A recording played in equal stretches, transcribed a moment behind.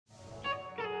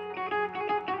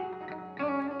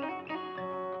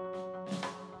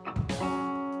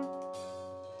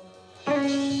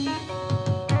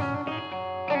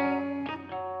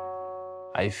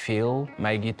I feel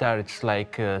my guitar, it's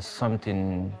like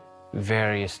something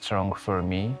very strong for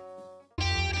me.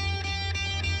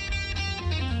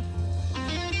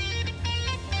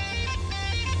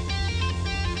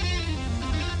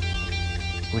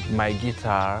 With my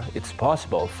guitar, it's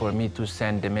possible for me to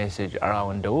send the message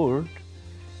around the world.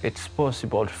 It's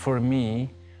possible for me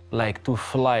like to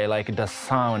fly like the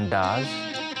sound does.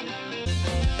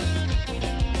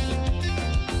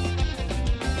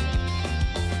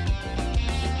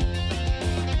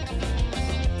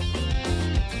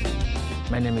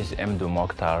 My name is Mdou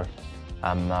Moctar.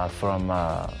 I'm from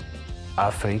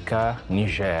Africa,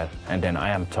 Niger, and then I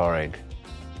am Tuareg.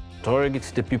 Tuareg,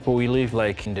 it's the people we live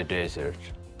like in the desert,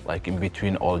 like in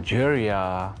between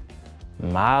Algeria,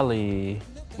 Mali,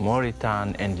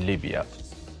 Mauritania, and Libya.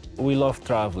 We love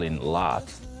traveling a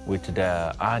lot with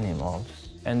the animals,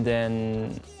 and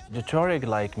then the Tuareg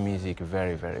like music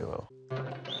very, very well.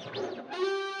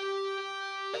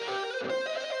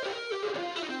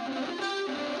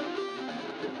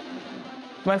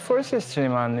 My first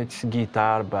instrument, it's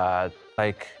guitar, but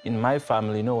like in my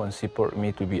family, no one support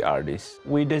me to be artist.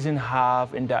 We doesn't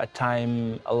have in that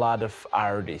time a lot of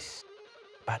artists,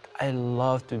 but I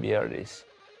love to be artist.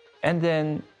 And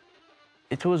then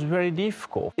it was very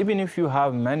difficult. Even if you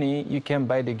have money, you can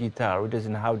buy the guitar. It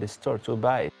doesn't have the store to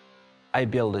buy it. I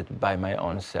built it by my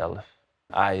own self.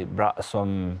 I brought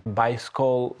some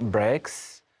bicycle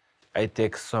brakes. I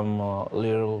take some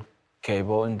little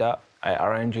cable in that. I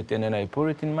arrange it and then I put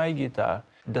it in my guitar.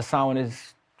 The sound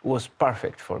was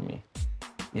perfect for me.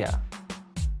 Yeah.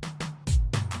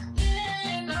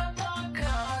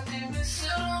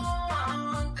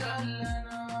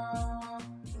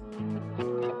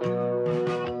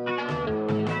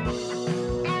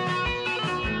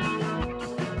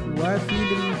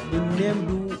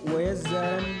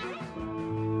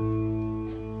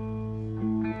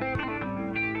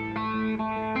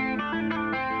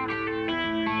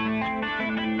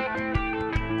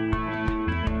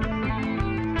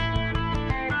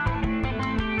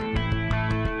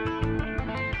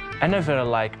 I never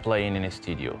like playing in a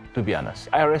studio, to be honest.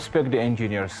 I respect the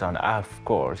engineer's son, of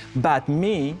course. But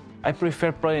me, I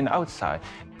prefer playing outside.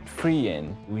 Free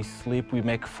and we sleep, we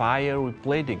make fire, we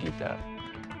play the guitar.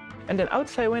 And then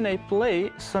outside when I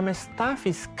play, some stuff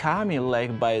is coming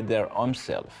like by their own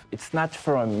self. It's not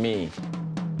from me.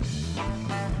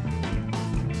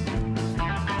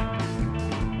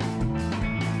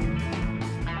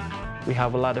 We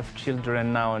have a lot of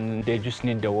children now and they just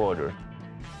need the water.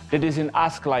 They doesn't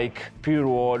ask like pure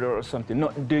water or something.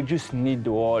 No, they just need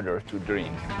the water to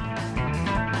drink.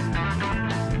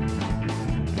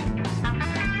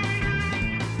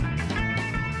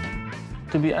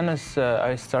 To be honest,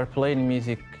 I started playing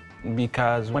music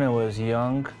because when I was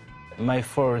young, my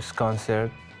first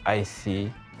concert, I see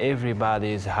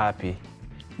everybody is happy,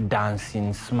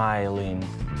 dancing, smiling.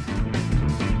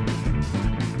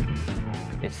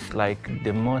 It's like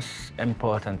the most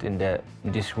important in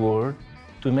this world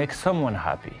to make someone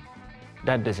happy.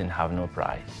 That doesn't have no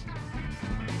price.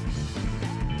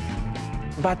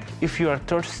 But if you are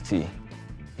thirsty,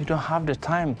 you don't have the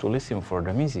time to listen for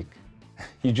the music.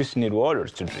 You just need water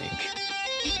to drink.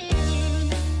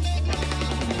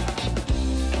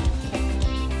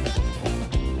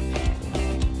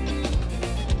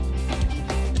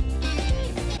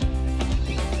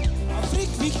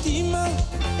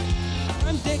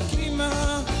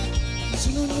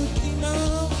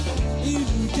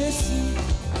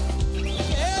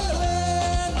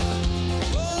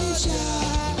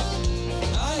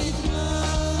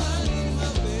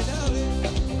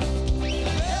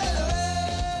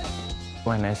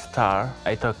 When I start,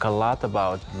 I talk a lot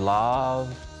about love,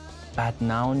 but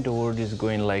now the world is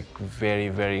going like very,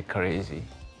 very crazy.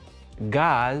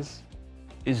 Gas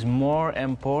is more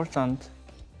important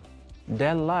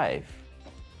than life.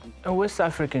 In West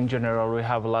Africa in general, we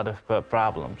have a lot of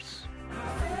problems.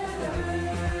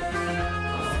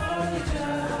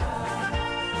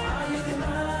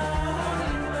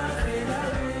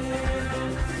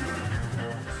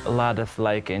 A lot of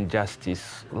like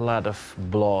injustice, a lot of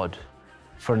blood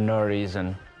for no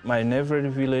reason. My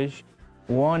neighboring village,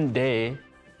 one day,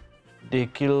 they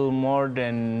kill more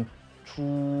than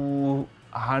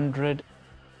 200,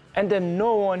 and then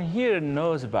no one here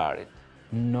knows about it.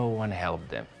 No one helped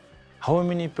them. How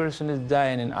many persons is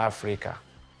dying in Africa?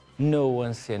 No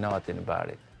one say nothing about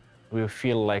it. We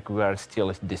feel like we are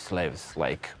still the slaves,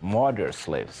 like modern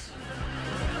slaves.